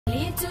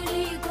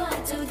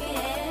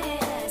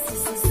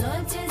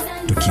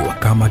Tukiwa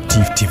kama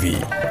TIFF TV.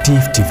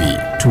 TIFF TV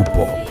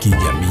tupo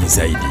kijamii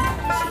zaidi.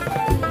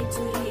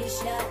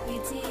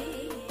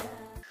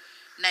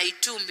 Na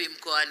Itumbi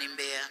mkoani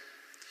Mbeya.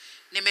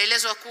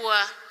 Nimeelezwa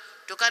kuwa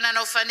kutokana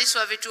na ufanisi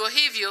wa vituo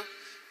hivyo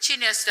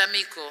chini ya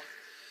STAMICO,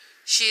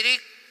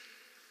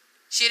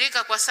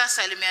 shirika kwa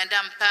sasa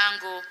limeandaa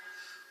mpango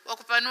wa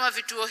kupanua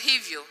vituo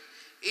hivyo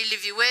ili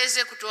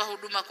viweze kutoa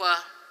huduma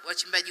kwa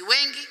wachimbaji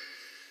wengi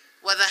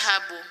wa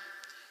dhahabu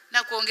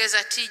na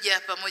kuongeza tija,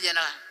 pamoja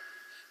na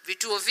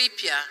vituo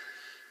vipya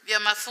vya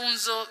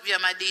mafunzo vya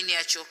madini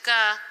ya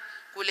chokaa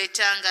kule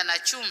Tanga na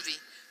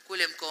chumvi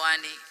kule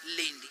mkoani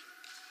Lindi.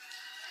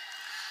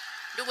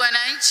 Ndugu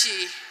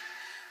wananchi,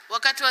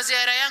 wakati wa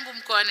ziara yangu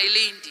mkoani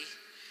Lindi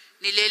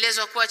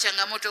nilielezwa kuwa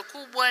changamoto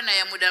kubwa na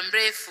ya muda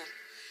mrefu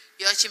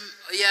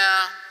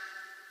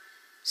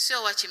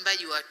sio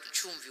wachimbaji wa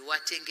chumvi,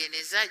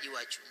 watengenezaji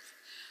wa chumvi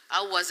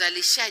au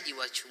wazalishaji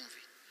wa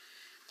chumvi.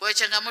 Kwa hiyo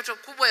changamoto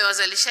kubwa ya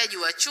wazalishaji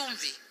wa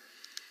chumvi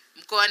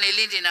mkoani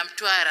Lindi na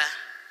Mtwara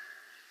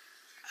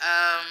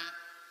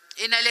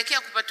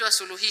inaelekea kupatiwa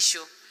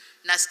suluhisho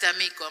na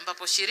STAMICO,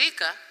 ambapo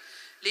shirika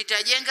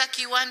litajenga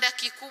kiwanda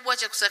kikubwa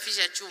cha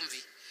kusafisha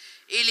chumvi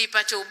ili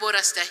ipate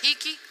ubora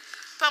stahiki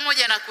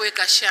pamoja na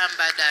kuweka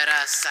shamba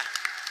darasa.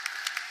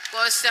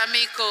 Kwa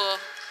STAMICO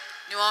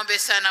niwaombe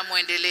sana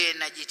muendelee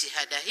na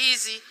jitihada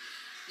hizi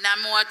na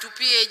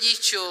muwatupie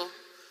jicho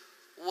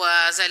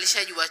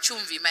wazalishaji wa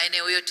chumvi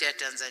maeneo yote ya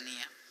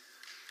Tanzania.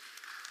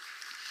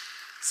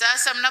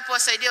 Sasa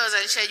mnapowasaidia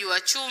wazalishaji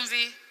wa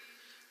chumvi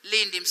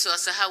Lindi,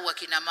 msiwasahau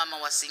akina mama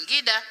wa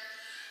Singida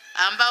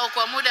ambao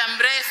kwa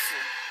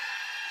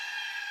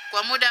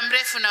muda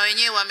mrefu na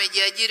wenyewe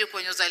wamejiajiri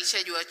kwenye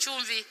uzalishaji wa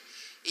chumvi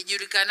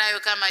ijulikanayo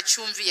kama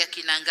chumvi ya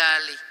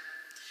Kinangali.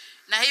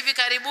 Na hivi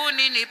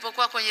karibuni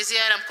nilipokuwa kwenye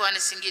ziara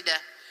mkoani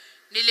Singida,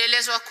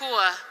 nilielezwa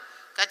kuwa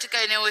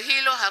katika eneo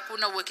hilo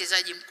hakuna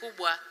uwekezaji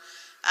mkubwa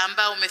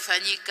ambao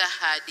umefanyika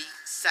hadi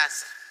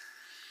sasa.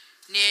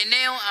 Ni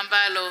eneo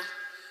ambalo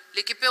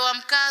likipewa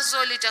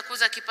mkazo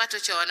litakuza kipato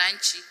cha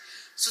wananchi,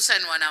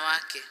 hususan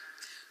wanawake.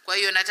 Kwa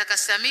hiyo nataka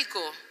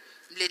STAMICO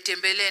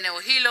mlitembelee eneo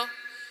hilo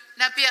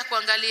na pia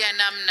kuangalia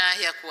namna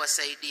ya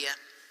kuwasaidia.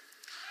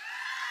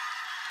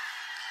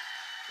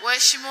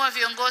 Waheshimiwa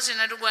viongozi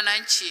na ndugu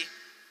wananchi,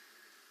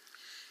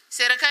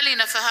 serikali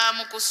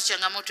inafahamu kuhusu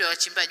changamoto ya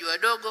wachimbaji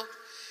wadogo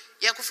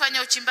ya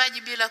kufanya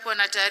uchimbaji bila kuwa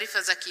na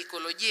taarifa za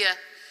kiikolojia,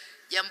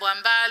 jambo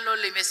ambalo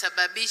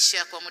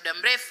limesababisha kwa muda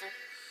mrefu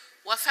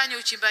wafanye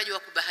uchimbaji wa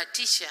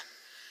kubahatisha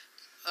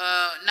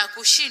na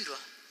kushindwa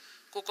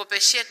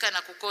kukopesheka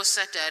na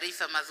kukosa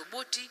taarifa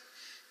madhubuti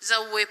za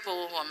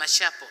uwepo wa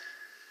mashapo.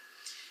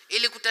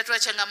 Ili kutatua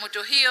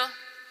changamoto hiyo,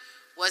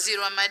 Waziri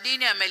wa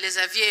Madini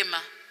ameeleza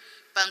vyema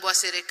mpango wa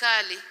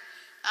serikali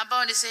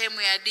ambao ni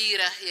sehemu ya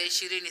dira ya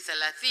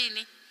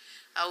 2030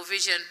 au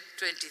Vision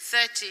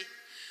 2030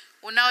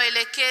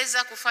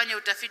 unaoelekeza kufanya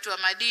utafiti wa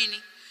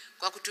madini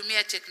kwa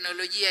kutumia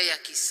teknolojia ya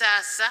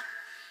kisasa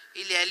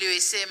ile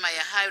aliyoisema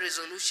ya High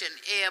Resolution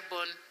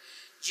Airborne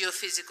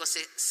Geophysical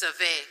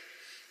Survey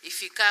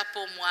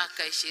ifikapo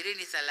mwaka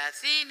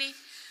 2030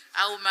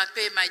 au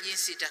mapema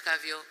jinsi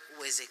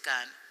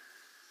itakavyowezekana.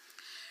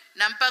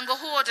 Na mpango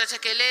huo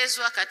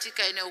utatekelezwa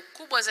katika eneo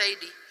kubwa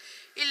zaidi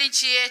ili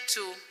nchi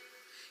yetu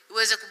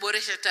iweze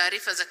kuboresha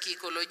taarifa za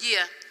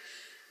kiikolojia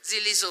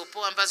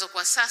zilizopo, ambazo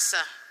kwa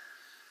sasa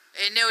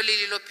eneo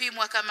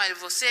lililopimwa kama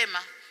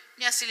alivyosema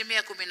ni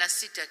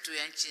 16% tu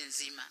ya nchi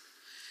nzima.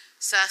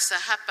 Sasa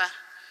hapa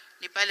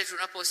ni pale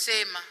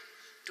tunaposema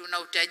tuna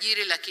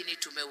utajiri lakini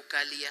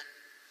tumeukalia,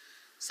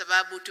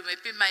 sababu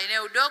tumepima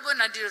eneo dogo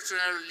na ndilo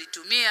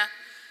tunalolitumia,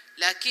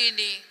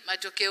 lakini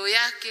matokeo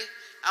yake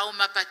au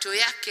mapato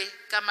yake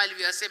kama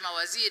alivyosema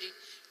waziri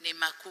ni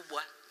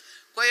makubwa.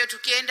 Kwa hiyo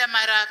tukienda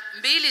mara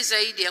 2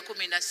 zaidi ya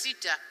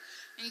 16,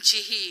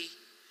 nchi hii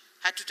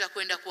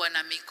hatutakwenda kuwa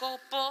na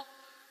mikopo,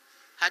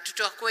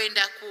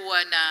 hatutakwenda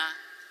kuwa na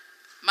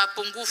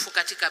mapungufu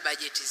katika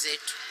bajeti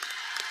zetu.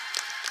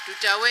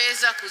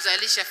 Tutaweza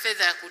kuzalisha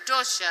fedha ya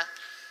kutosha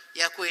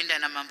ya kwenda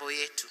na mambo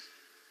yetu.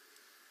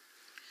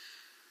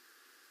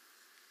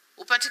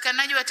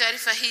 Upatikanaji wa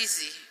taarifa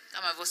hizi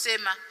kama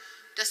nilivyosema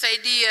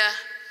utasaidia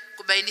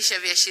kubainisha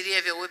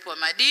viashiria vya uwepo wa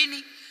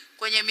madini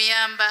kwenye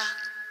miamba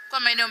kwa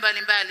maeneo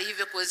mbalimbali,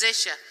 hivyo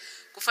kuwezesha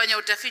kufanya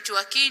utafiti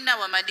wa kina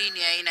wa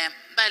madini ya aina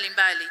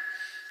mbalimbali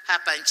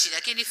hapa nchini.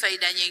 Lakini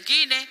faida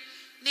nyingine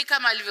ni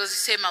kama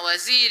alivyosema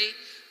waziri,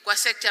 kwa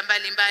sekta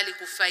mbalimbali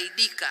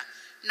kufaidika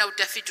na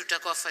utafiti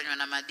utakaofanywa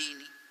na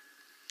madini.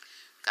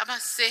 Kama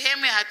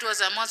sehemu ya hatua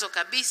za mwanzo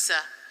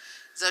kabisa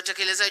za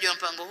utekelezaji wa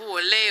mpango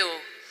huo,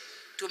 leo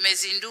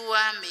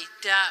tumezindua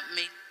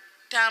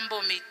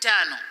mitambo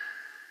mitano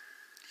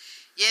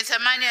yenye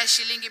thamani ya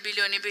shilingi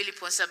bilioni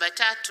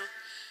 2.73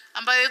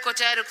 ambayo iko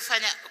tayari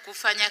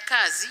kufanya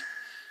kazi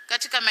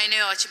katika maeneo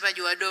ya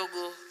wachimbaji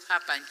wadogo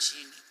hapa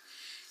nchini.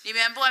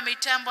 Nimeambiwa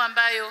mitambo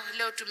ambayo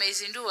leo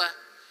tumeizindua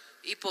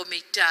ipo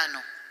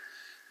mitano.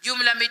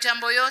 Jumla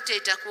mitambo yote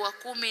itakuwa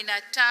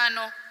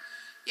 15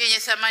 yenye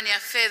thamani ya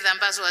fedha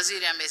ambazo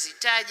waziri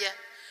amezitaja,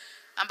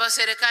 ambayo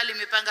serikali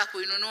imepanga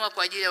kuinunua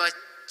kwa ajili ya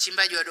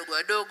wachimbaji wadogo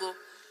wadogo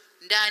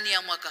ndani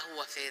ya mwaka huu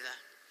wa fedha.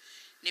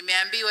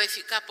 Nimeambiwa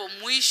ifikapo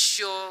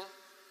mwisho,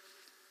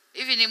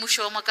 hivi ni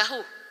mwisho wa mwaka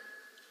huu,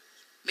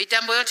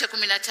 mitambo yote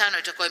 15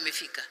 itakuwa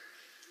imefika.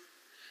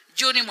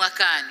 Juni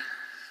mwakani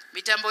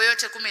mitambo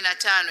yote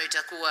 15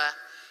 itakuwa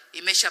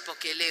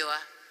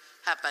imeshapokelewa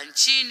hapa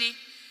nchini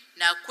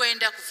na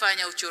kwenda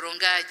kufanya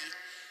uchorongaji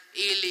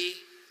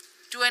ili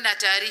tuwe na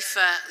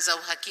taarifa za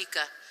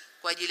uhakika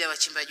kwa ajili ya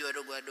wachimbaji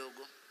wadogo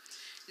wadogo.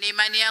 Ni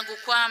imani yangu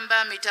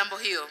kwamba mitambo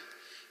hiyo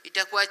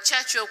itakuwa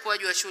chachu ya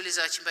ukuaji wa shughuli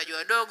za wachimbaji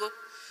wadogo,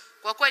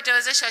 kwa kuwa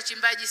itawezesha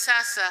wachimbaji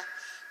sasa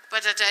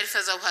kupata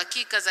taarifa za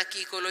uhakika za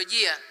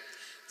kiikolojia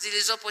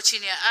zilizopo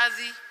chini ya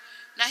ardhi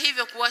na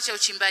hivyo kuacha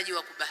uchimbaji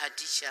wa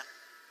kubahatisha.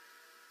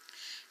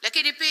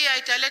 Lakini pia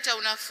italeta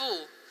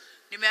unafuu.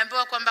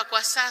 Nimeambiwa kwamba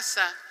kwa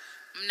sasa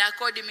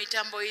mnakodi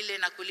mitambo ile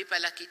na kulipa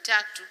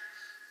Laki3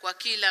 kwa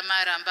kila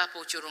mara ambapo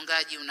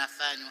uchorongaji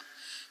unafanywa.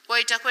 Kwa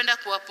itakwenda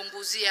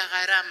kuwapunguzia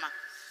gharama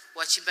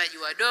wachimbaji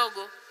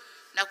wadogo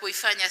na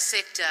kuifanya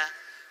sekta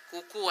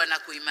kukua na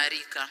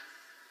kuimarika.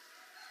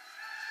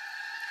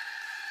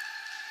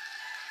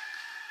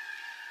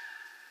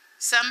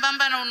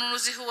 Sambamba na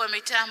ununuzi huu wa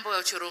mitambo ya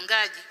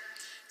uchorongaji,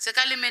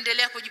 serikali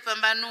imeendelea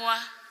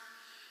kujipambanua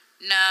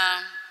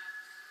na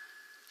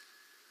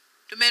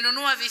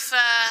tumenunua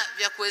vifaa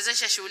vya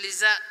kuwezesha shughuli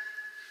za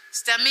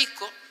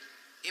STAMICO.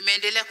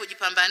 Imeendelea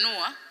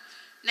kujipambanua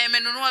na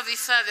imenunua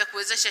vifaa vya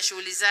kuwezesha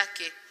shughuli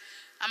zake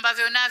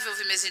ambavyo navyo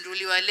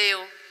vimezinduliwa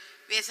leo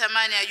vyenye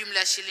thamani ya jumla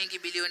ya shilingi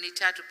bilioni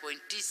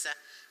 3.9,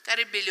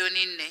 karibu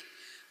bilioni 4,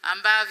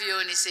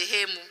 ambavyo ni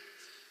sehemu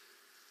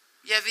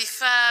ya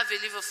vifaa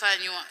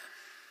vilivyofanywa,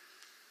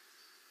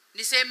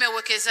 ni sehemu ya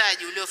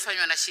uwekezaji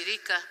uliofanywa na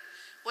shirika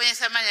wenye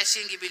thamani ya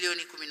shilingi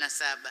bilioni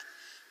 17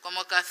 kwa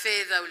mwaka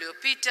fedha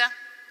uliopita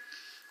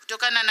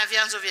kutokana na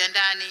vyanzo vya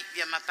ndani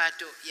vya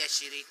mapato ya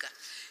shirika.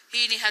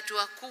 Hii ni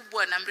hatua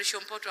kubwa, na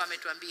Mrisho Mpoto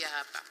ametuambia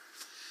hapa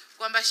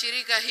kwamba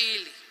shirika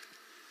hili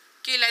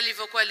kila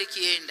lilivyokuwa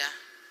likienda,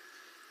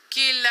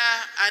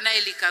 kila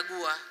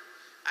anayelikagua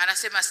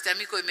anasema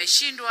STAMICO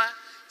imeshindwa,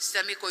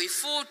 STAMICO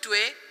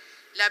ifutwe,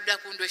 labda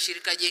kuundwe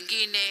shirika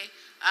jingine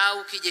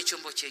au kije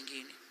chombo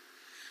chengine.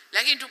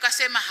 Lakini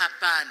tukasema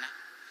hapana,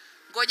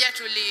 ngoja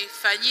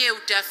tulifanyie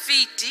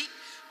utafiti,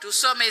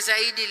 tusome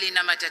zaidi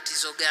lina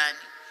matatizo gani.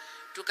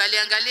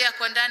 Tukaliangalia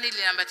kwa ndani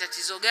lina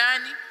matatizo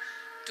gani.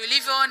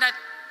 Tulivyoona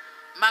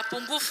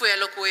mapungufu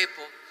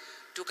yalokuwepo,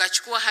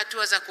 tukachukua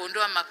hatua za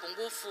kuondoa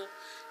mapungufu,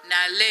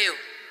 na leo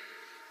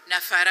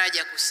na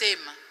faraja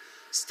kusema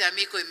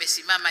STAMICO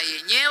imesimama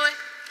yenyewe.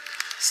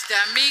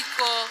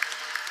 STAMICO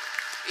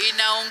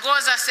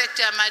inaongoza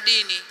sekta ya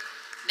madini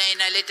na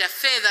inaleta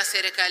fedha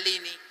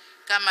serikalini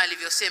kama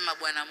alivyosema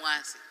Bwana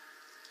Mwanzi.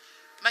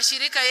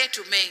 Mashirika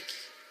yetu mengi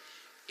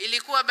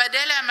ilikuwa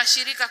badala ya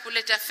mashirika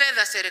kuleta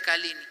fedha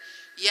serikalini,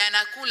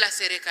 yanakula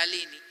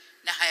serikalini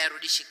na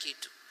hayarudishi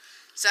kitu.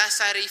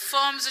 Sasa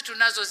reforms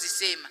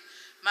tunazozisema,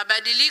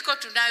 mabadiliko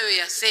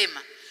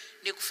tunayoyasema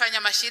ni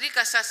kufanya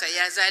mashirika sasa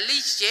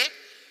yazalishe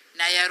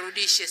na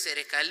yarudishe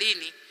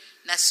serikalini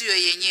na sio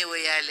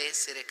yenyewe yale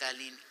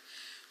serikalini.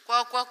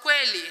 Kwa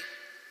kweli,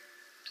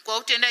 kwa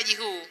utendaji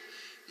huu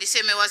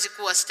niseme wazi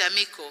kuwa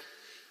STAMICO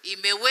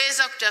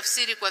imeweza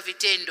kutafsiri kwa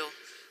vitendo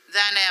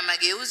dhana ya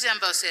mageuzi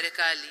ambayo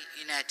serikali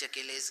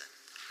inayatekeleza.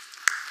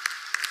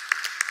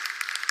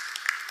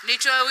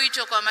 Nitoe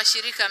wito kwa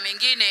mashirika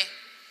mengine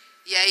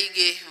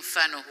yaige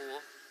mfano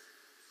huo.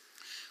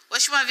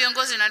 Waheshimiwa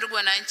viongozi na ndugu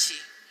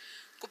wananchi,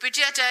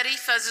 kupitia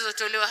taarifa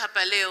zilizotolewa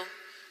hapa leo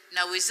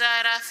na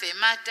wizara,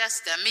 FEMATA,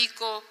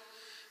 STAMICO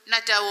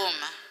na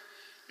TAWOMA,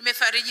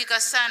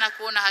 nimefarijika sana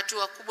kuona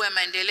hatua kubwa ya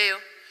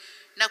maendeleo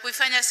na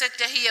kuifanya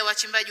sekta hii ya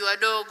wachimbaji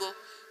wadogo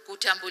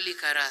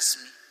kutambulika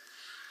rasmi.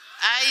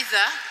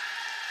 Aidha,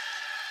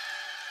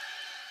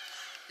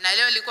 na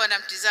leo nilikuwa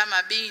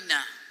namtizama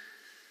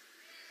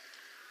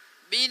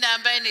Bina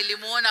ambaye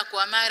nilimuona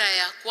kwa mara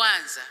ya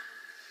kwanza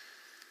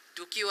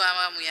tukiwa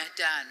awamu ya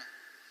 5.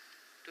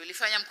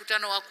 Tulifanya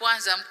mkutano wa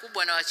kwanza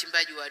mkubwa na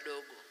wachimbaji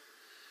wadogo.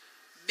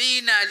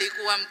 Bina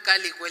alikuwa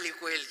mkali kweli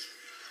kweli.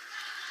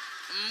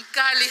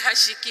 Mkali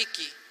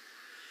hashikiki.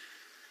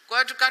 Kwa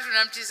hiyo tukawa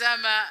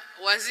tunamtizama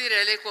waziri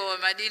aliyekuwa wa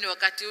madini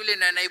wakati ule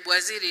na naibu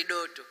waziri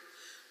Doto.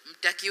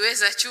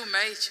 Mtakiweza chuma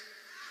hicho?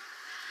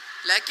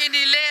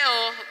 Lakini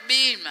leo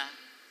Bima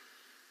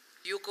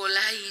yuko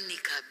laini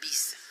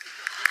kabisa.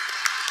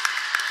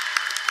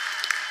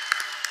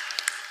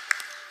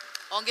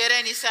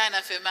 Hongereni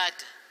sana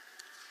FEMATA.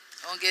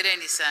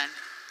 Hongereni sana.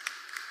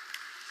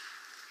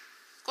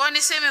 Kwa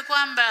niseme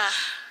kwamba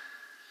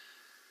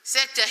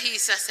sekta hii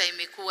sasa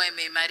imekuwa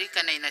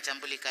imeimarika na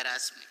inatambulika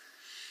rasmi.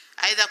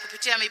 Aidha,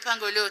 kupitia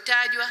mipango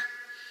iliyotajwa,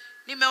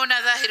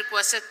 nimeona dhahiri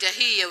kuwa sekta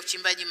hii ya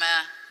uchimbaji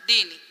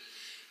madini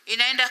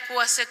inaenda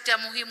kuwa sekta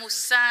muhimu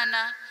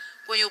sana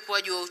kwenye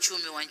ukuaji wa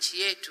uchumi wa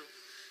nchi yetu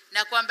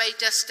na kwamba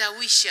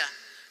itastawisha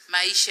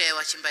maisha ya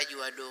wachimbaji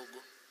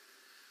wadogo.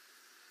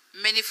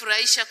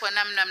 Mmenifurahisha kwa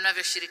namna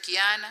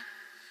mnavyoshirikiana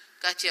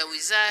kati ya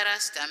wizara,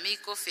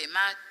 STAMICO,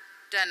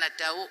 FEMATA na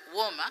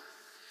TAWOMA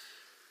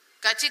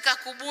katika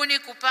kubuni,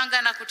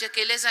 kupanga na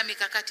kutekeleza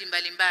mikakati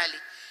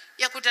mbalimbali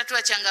ya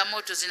kutatua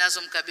changamoto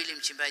zinazomkabili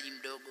mchimbaji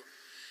mdogo.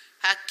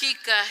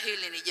 Hakika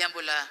hili ni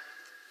jambo la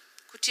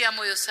kutia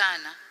moyo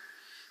sana,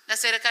 na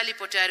serikali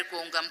ipo tayari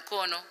kuunga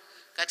mkono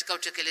katika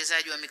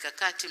utekelezaji wa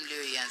mikakati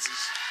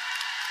mlioianzisha.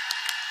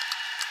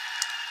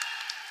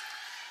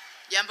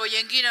 Jambo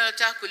jingine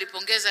nataka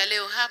kulipongeza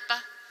leo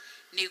hapa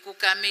ni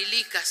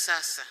kukamilika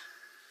sasa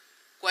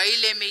kwa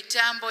ile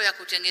mitambo ya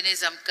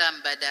kutengeneza mkaa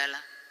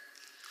mbadala.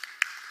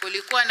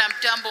 Kulikuwa na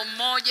mtambo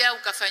mmoja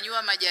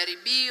ukafanywa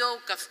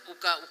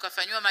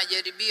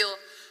majaribio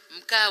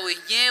mkaa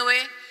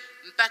wenyewe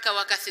mpaka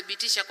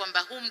wakathibitisha kwamba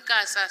huu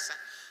mkaa sasa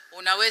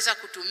unaweza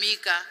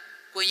kutumika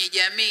kwenye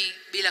jamii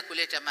bila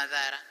kuleta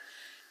madhara.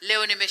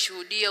 Leo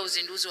nimeshuhudia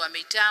uzinduzi wa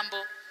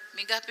mitambo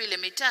mingapi ile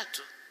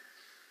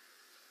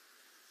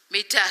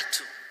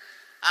mitatu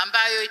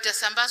ambayo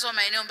itasambazwa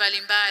maeneo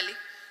mbalimbali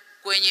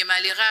kwenye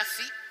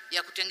malighafi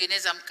ya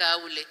kutengeneza mkaa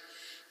ule,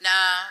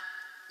 na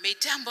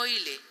mitambo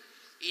ile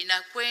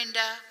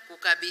inakwenda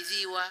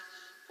kukabidhiwa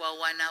kwa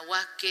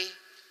wanawake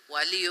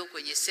walio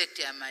kwenye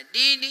sekta ya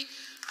madini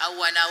au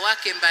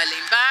wanawake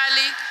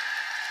mbalimbali,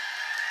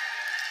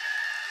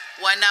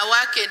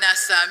 wanawake na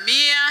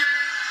Samia,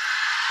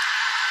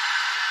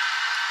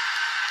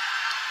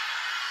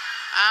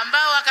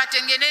 ambao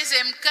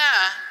wakatengeneze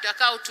mkaa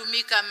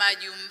utakaotumika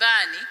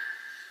majumbani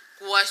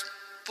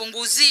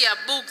kuwapunguzia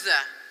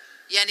bugdha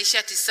ya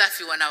nishati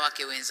safi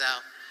wanawake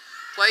wenzao.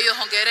 Kwa hiyo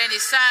hongereni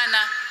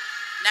sana,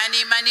 na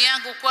ni imani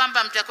yangu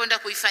kwamba mtakwenda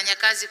kuifanya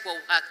kazi kwa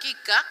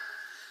uhakika.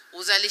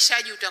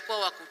 Uzalishaji utakuwa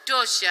wa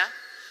kutosha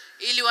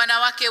ili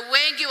wanawake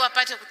wengi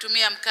wapate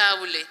kutumia mkaa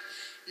ule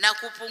na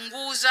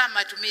kupunguza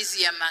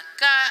matumizi ya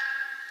makaa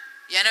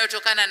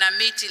yanayotokana na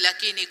miti,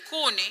 lakini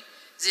kuni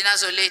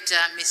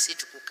zinazoleta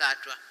misitu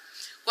kukatwa.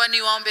 Kwa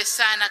niwaombe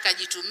sana,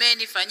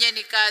 kajitumeni,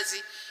 fanyeni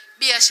kazi.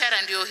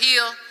 Biashara ndio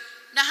hiyo,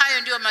 na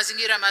hayo ndio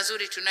mazingira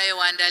mazuri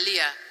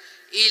tunayowaandalia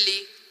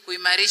ili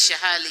kuimarisha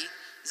hali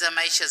za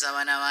maisha za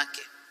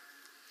wanawake.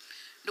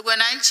 Ndugu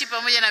wananchi,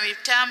 pamoja na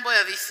mitambo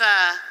ya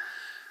vifaa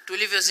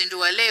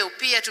tulivyozindua leo,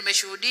 pia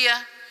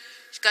tumeshuhudia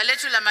shirika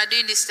letu la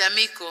madini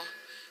STAMICO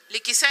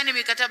likisaini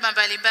mikataba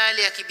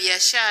mbalimbali ya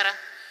kibiashara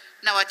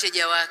na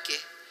wateja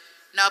wake.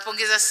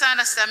 Nawapongeza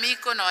sana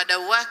STAMICO na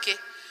wadau wake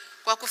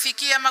kwa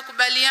kufikia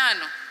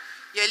makubaliano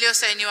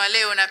yaliyosainiwa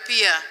leo, na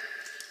pia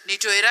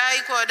nitoe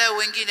rai kwa wadau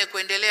wengine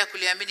kuendelea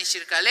kuliamini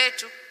shirika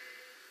letu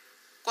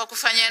kwa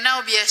kufanya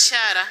nao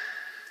biashara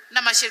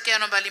na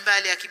mashirikiano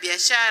mbalimbali ya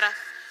kibiashara,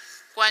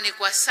 kwani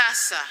kwa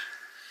sasa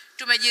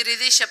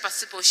tumejiridhisha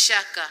pasipo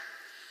shaka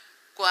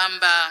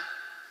kwamba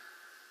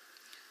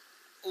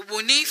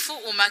ubunifu,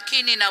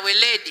 umakini na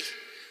weledi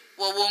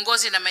wa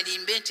uongozi na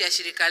management ya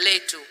shirika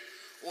letu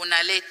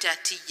unaleta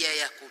tija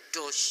ya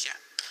kutosha.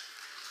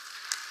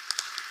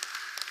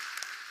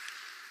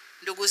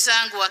 Ndugu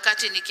zangu,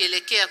 wakati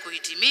nikielekea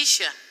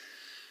kuhitimisha,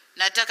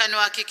 nataka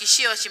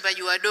niwahakikishie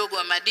wachimbaji wadogo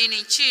wa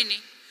madini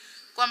nchini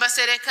kwamba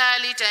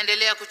serikali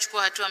itaendelea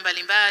kuchukua hatua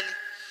mbalimbali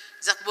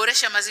za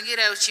kuboresha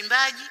mazingira ya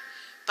uchimbaji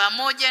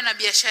pamoja na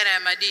biashara ya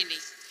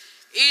madini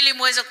ili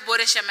muweze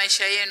kuboresha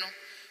maisha yenu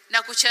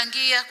na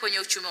kuchangia kwenye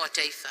uchumi wa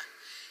taifa.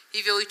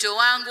 Hivyo wito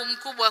wangu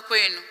mkubwa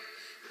kwenu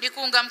ni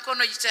kuunga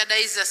mkono jitihada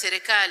hizi za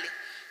serikali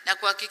na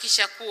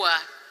kuhakikisha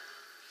kuwa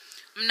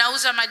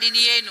mnauza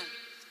madini yenu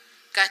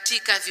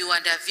katika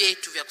viwanda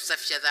vyetu vya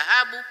kusafisha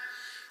dhahabu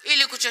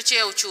ili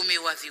kuchochea uchumi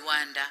wa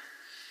viwanda.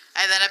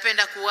 Aidha,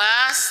 napenda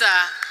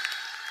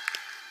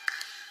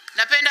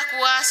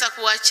kuwaasa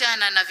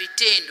kuachana na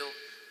vitendo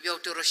vya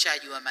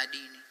utoroshaji wa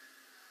madini.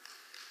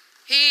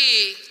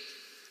 Hii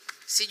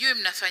sijui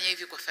mnafanya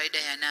hivi kwa faida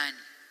ya nani?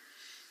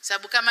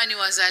 Sababu kama ni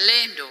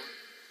wazalendo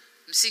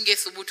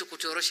msingethubutu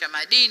kutorosha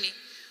madini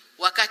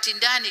wakati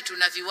ndani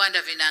tuna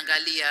viwanda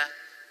vinaangalia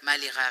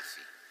mali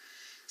ghafi.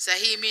 Sasa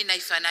hii mimi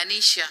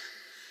naifananisha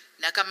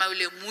na kama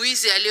yule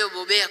muizi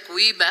aliyobobea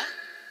kuiba,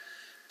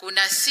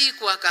 kuna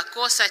siku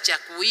akakosa cha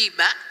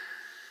kuiba,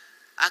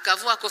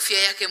 akavua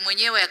kofia yake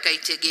mwenyewe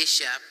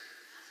akaitegesha.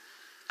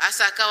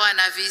 Hasa akawa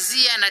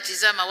anavizia,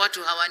 anatizama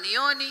watu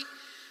hawanioni,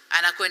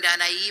 anakwenda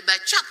anaiba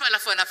chapa,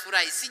 alafu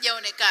anafurahi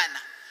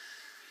sijaonekana.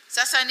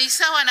 Sasa ni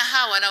sawa na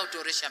hawa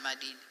wanaotoresha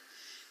madini.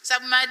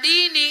 Sababu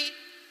madini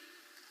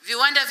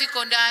viwanda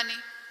viko ndani,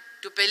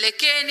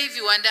 tupelekeni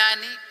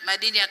viwandani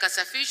madini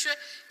yakasafishwe,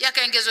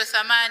 yakaongezwe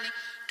thamani,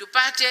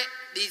 tupate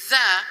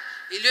bidhaa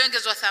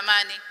iliyoongezwa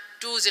thamani,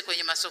 tuuze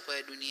kwenye masoko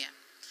ya dunia.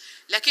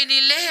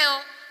 Lakini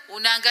leo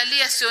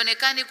unaangalia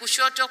sionekani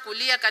kushoto,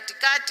 kulia,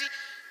 katikati,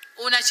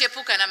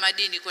 unachepuka na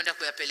madini kwenda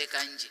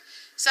kuyapeleka nje.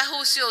 Sasa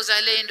huu sio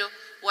uzalendo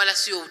wala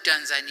sio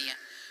utanzania.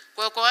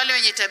 Kwa wale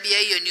wenye tabia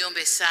hiyo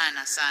niombe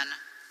sana sana,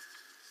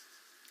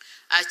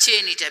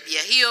 acheni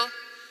tabia hiyo.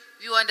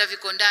 Viwanda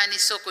viko ndani,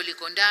 soko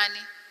liko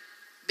ndani,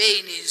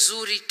 bei ni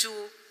nzuri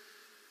tu.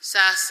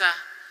 Sasa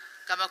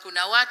kama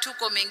kuna watu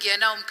huko mengia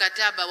nao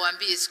mkataba,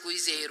 waambie siku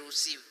hizi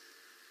hairuhusiwi.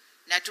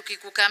 Na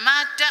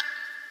tukikukamata,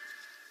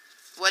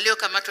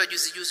 waliokamatwa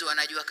juzi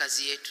wanajua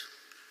kazi yetu.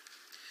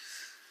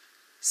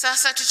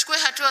 Sasa tuchukue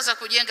hatua za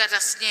kujenga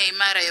tasnia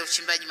imara ya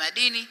uchimbaji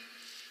madini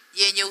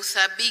yenye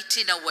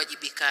uthabiti na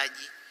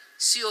uwajibikaji,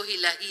 sio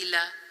hila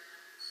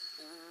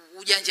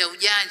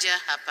ujanja,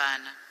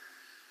 hapana.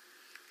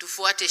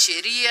 Tufuate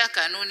sheria,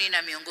 kanuni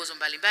na miongozo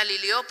mbalimbali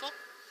iliyopo,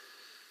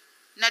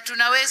 na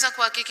tunaweza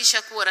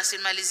kuhakikisha kuwa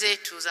rasilimali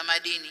zetu za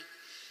madini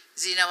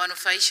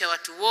zinawanufaisha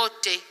watu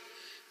wote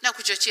na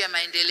kuchochea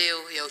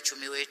maendeleo ya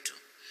uchumi wetu.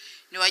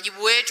 Ni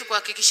wajibu wetu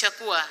kuhakikisha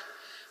kuwa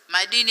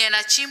madini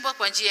yanachimbwa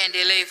kwa njia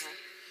endelevu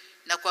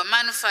na kwa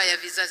manufaa ya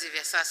vizazi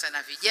vya sasa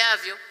na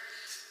vijavyo,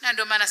 na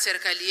ndio maana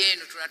serikali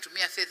yenu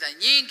tunatumia fedha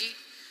nyingi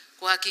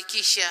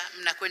kuhakikisha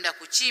mnakwenda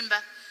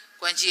kuchimba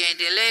kwa njia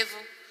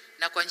endelevu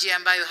na kwa njia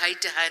ambayo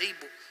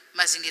haitaharibu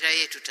mazingira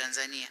yetu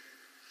Tanzania.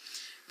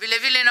 Vile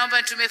vile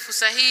naomba nitumie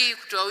fursa hii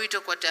kutoa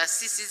wito kwa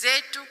taasisi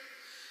zetu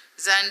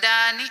za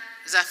ndani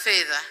za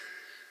fedha.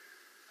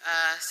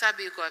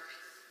 Sabi yuko wapi?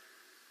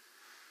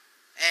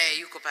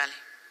 Yuko pale.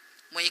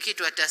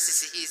 Mwenyekiti wa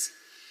taasisi hizi.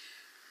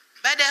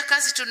 Baada ya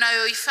kazi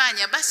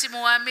tunayoifanya, basi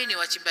muamini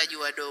wachimbaji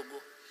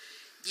wadogo.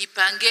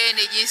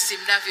 Jipangeni jinsi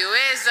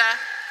mnavyoweza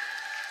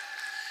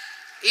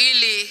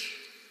ili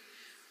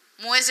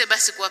muweze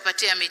basi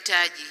kuwapatia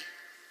mitaji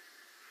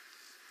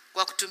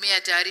kwa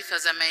kutumia taarifa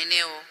za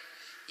maeneo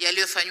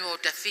yaliyofanywa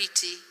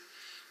utafiti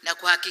na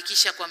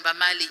kuhakikisha kwamba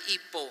mali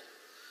ipo.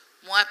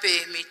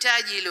 Muwape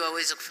mitaji ili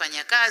waweze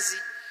kufanya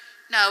kazi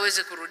na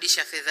waweze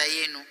kurudisha fedha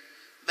yenu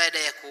baada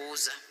ya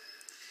kuuza.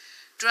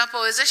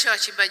 Tunapowezesha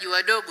wachimbaji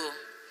wadogo,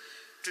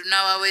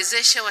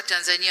 tunawawezesha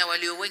Watanzania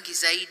walio wengi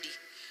zaidi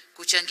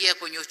kuchangia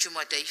kwenye uchumi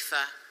wa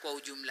taifa kwa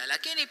ujumla.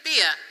 Lakini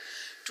pia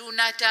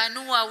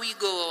tunatanua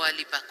wigo wa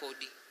walipa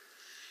kodi.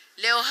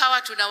 Leo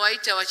hawa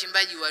tunawaita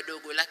wachimbaji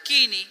wadogo,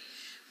 lakini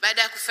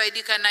baada ya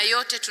kufaidika na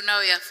yote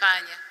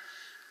tunayoyafanya,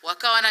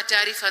 wakawa na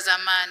taarifa za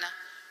maana,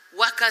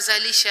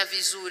 wakazalisha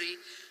vizuri,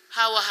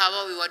 hawa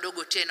hawawi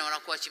wadogo tena,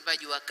 wanakuwa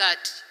wachimbaji wa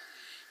kati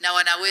na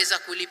wanaweza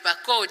kulipa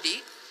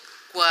kodi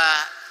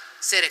kwa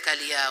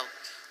serikali yao.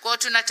 Kwa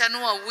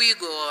tunatanua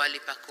wigo wa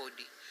walipa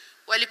kodi.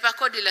 Walipa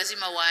kodi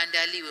lazima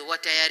waandaliwe,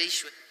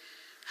 watayarishwe.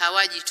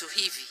 Hawaji tu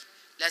hivi.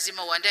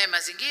 Lazima uandae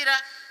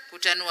mazingira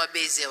kutanua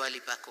base ya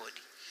walipa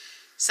kodi.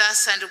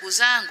 Sasa ndugu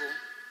zangu,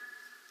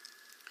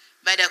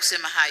 baada ya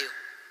kusema hayo,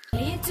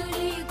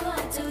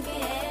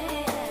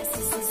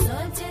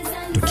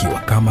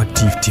 tukiwa kama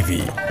TIFF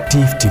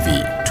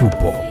TV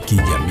tupo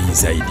kijamii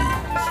zaidi.